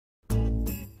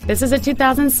This is a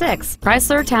 2006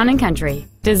 Chrysler Town & Country,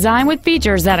 designed with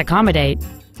features that accommodate.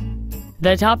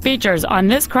 The top features on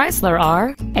this Chrysler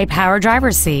are a power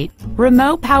driver's seat,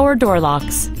 remote power door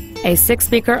locks, a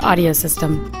 6-speaker audio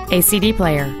system, a CD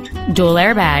player, dual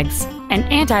airbags, an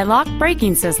anti-lock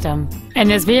braking system, and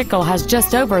this vehicle has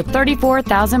just over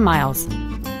 34,000 miles.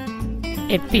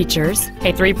 It features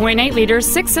a 3.8-liter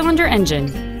 6-cylinder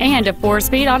engine and a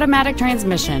 4-speed automatic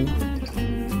transmission.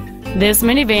 This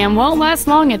minivan won't last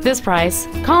long at this price.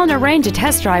 Call and arrange a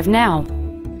test drive now.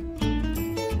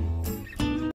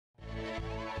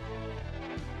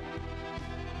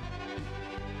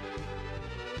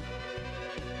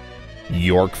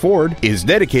 York Ford is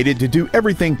dedicated to do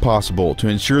everything possible to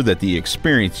ensure that the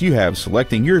experience you have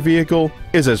selecting your vehicle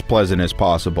is as pleasant as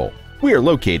possible. We are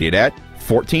located at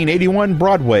 1481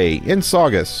 Broadway in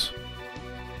Saugus.